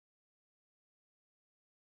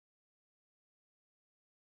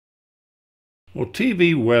Well,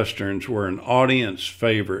 TV westerns were an audience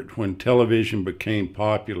favorite when television became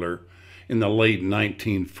popular in the late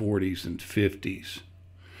 1940s and 50s.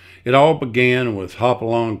 It all began with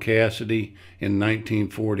Hopalong Cassidy in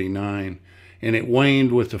 1949, and it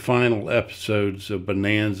waned with the final episodes of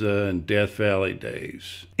Bonanza and Death Valley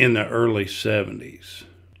Days in the early 70s.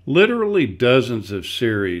 Literally dozens of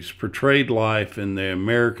series portrayed life in the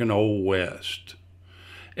American Old West.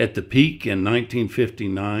 At the peak in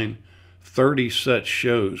 1959, 30 such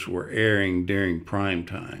shows were airing during prime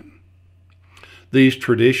time. These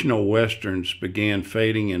traditional westerns began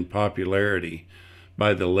fading in popularity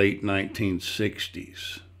by the late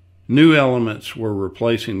 1960s. New elements were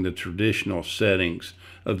replacing the traditional settings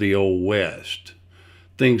of the Old West.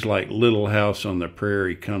 Things like Little House on the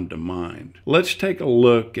Prairie come to mind. Let's take a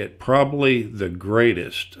look at probably the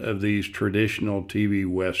greatest of these traditional TV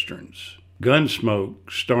westerns. GUNSMOKE,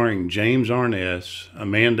 starring James Arness,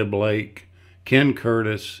 Amanda Blake, Ken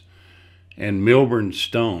Curtis, and Milburn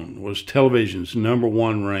Stone, was television's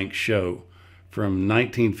 #1 ranked show from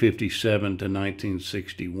 1957 to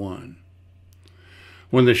 1961.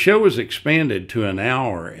 When the show was expanded to an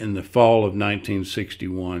hour in the fall of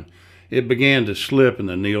 1961, it began to slip in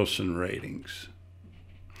the Nielsen ratings.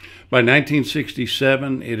 By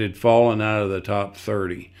 1967, it had fallen out of the top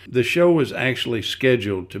 30. The show was actually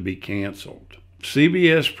scheduled to be canceled.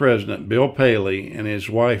 CBS president Bill Paley and his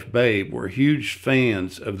wife Babe were huge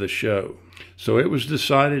fans of the show, so it was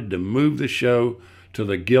decided to move the show to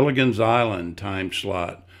the Gilligan's Island time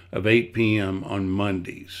slot of 8 p.m. on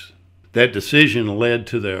Mondays. That decision led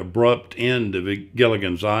to the abrupt end of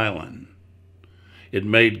Gilligan's Island. It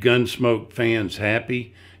made GUNSMOKE fans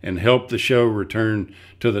happy and helped the show return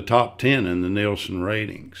to the top 10 in the Nielsen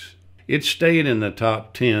ratings. It stayed in the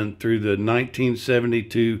top 10 through the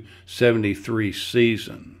 1972-73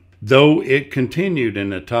 season. Though it continued in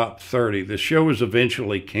the top 30, the show was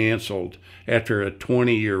eventually canceled after a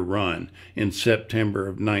 20-year run in September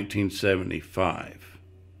of 1975.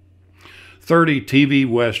 30 TV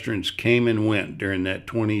westerns came and went during that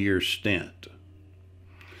 20-year stint.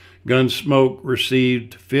 GUNSMOKE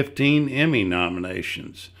received 15 Emmy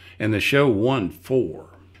nominations, and the show won 4.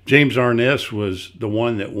 James Arness was the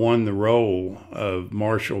one that won the role of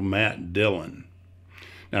Marshal Matt Dillon.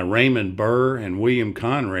 Now, Raymond Burr and William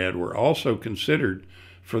Conrad were also considered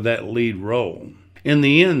for that lead role. In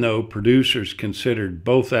the end, though, producers considered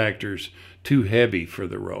both actors too heavy for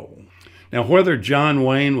the role. Now, whether John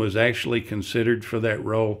Wayne was actually considered for that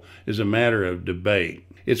role is a matter of debate.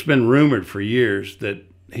 It's been rumored for years that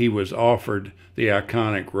he was offered the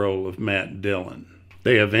iconic role of Matt Dillon.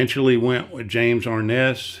 They eventually went with James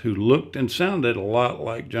Arness, who looked and sounded a lot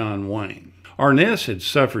like John Wayne. Arness had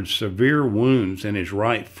suffered severe wounds in his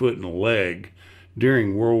right foot and leg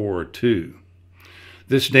during World War II.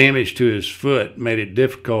 This damage to his foot made it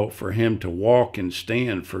difficult for him to walk and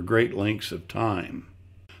stand for great lengths of time.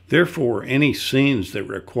 Therefore, any scenes that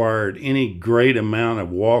required any great amount of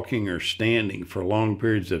walking or standing for long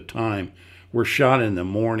periods of time were shot in the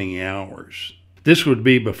morning hours. This would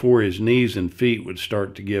be before his knees and feet would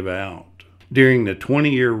start to give out. During the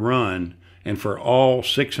 20-year run, and for all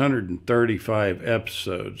 635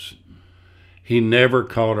 episodes, he never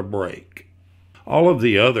caught a break. All of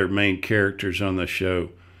the other main characters on the show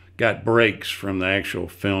got breaks from the actual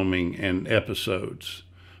filming and episodes,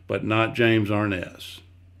 but not James Arness.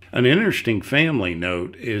 An interesting family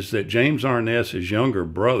note is that James Arness's younger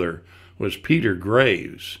brother was Peter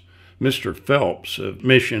Graves, Mr. Phelps of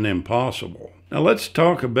Mission Impossible. Now let's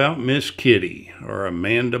talk about Miss Kitty, or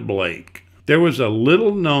Amanda Blake. There was a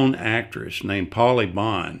little-known actress named Polly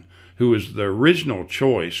Bond who was the original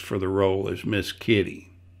choice for the role as Miss Kitty.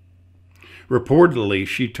 Reportedly,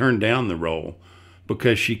 she turned down the role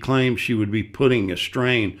because she claimed she would be putting a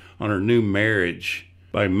strain on her new marriage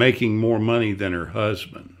by making more money than her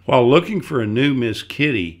husband. While looking for a new Miss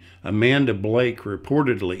Kitty, Amanda Blake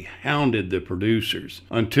reportedly hounded the producers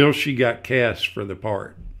until she got cast for the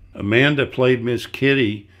part. Amanda played Miss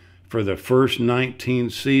Kitty for the first 19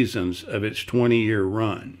 seasons of its 20-year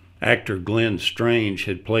run. Actor Glenn Strange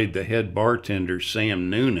had played the head bartender Sam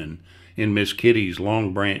Noonan in Miss Kitty's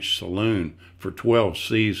Long Branch Saloon for 12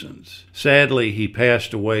 seasons. Sadly, he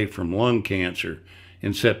passed away from lung cancer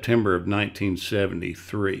in September of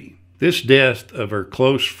 1973. This death of her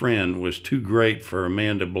close friend was too great for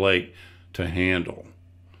Amanda Blake to handle.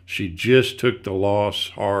 She just took the loss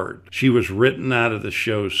hard. She was written out of the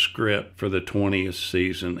show's script for the 20th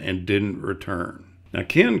season and didn't return. Now,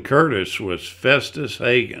 Ken Curtis was Festus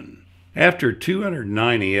Hagen. After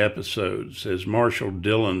 290 episodes as Marshal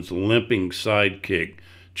Dillon's limping sidekick,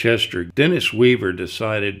 Chester, Dennis Weaver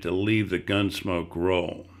decided to leave the GUNSMOKE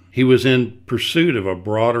role. He was in pursuit of a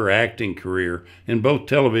broader acting career in both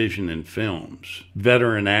television and films.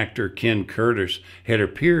 Veteran actor Ken Curtis had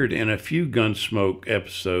appeared in a few GUNSMOKE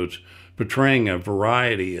episodes portraying a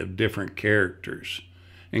variety of different characters,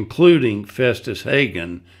 including Festus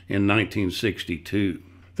Hagen in 1962.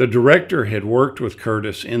 The director had worked with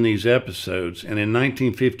Curtis in these episodes, and in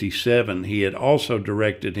 1957 he had also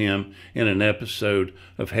directed him in an episode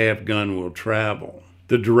of Have Gun Will Travel.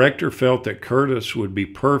 The director felt that Curtis would be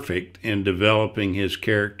perfect in developing his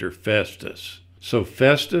character Festus. So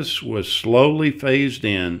Festus was slowly phased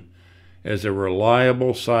in as a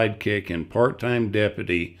reliable sidekick and part-time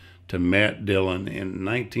deputy to Matt Dillon in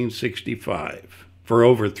 1965. For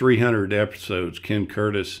over 300 episodes, Ken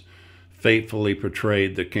Curtis faithfully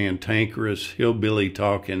portrayed the cantankerous,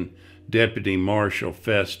 hillbilly-talking deputy marshal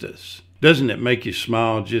Festus. Doesn't it make you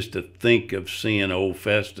smile just to think of seeing old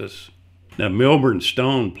Festus? Now, Milburn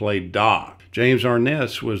Stone played Doc. James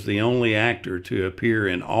Arness was the only actor to appear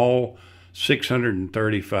in all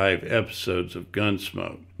 635 episodes of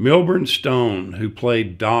GUNSMOKE. Milburn Stone, who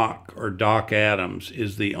played Doc or Doc Adams,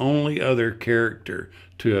 is the only other character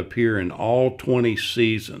to appear in all 20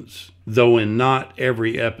 seasons, though in not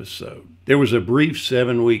every episode. There was a brief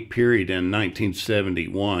 7-week period in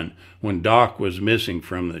 1971 when Doc was missing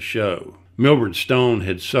from the show. Milburn Stone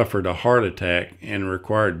had suffered a heart attack and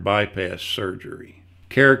required bypass surgery.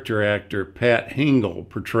 Character actor Pat Hingle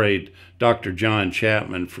portrayed Dr. John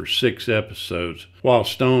Chapman for 6 episodes while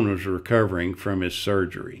Stone was recovering from his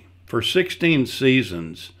surgery. For 16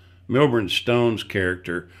 seasons, Milburn Stone's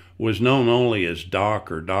character was known only as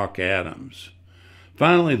Doc or Doc Adams.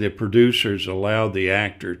 Finally, the producers allowed the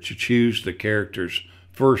actor to choose the character's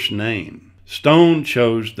first name. Stone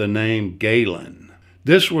chose the name Galen.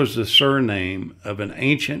 This was the surname of an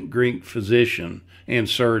ancient Greek physician and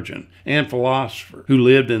surgeon and philosopher who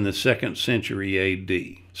lived in the 2nd century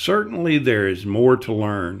A.D. Certainly there is more to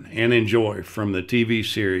learn and enjoy from the TV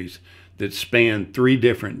series that spanned 3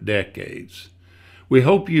 different decades. We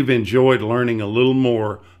hope you've enjoyed learning a little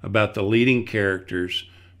more about the leading characters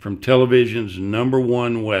from television's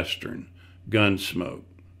 #1 Western, GUNSMOKE.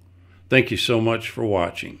 Thank you so much for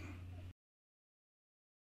watching.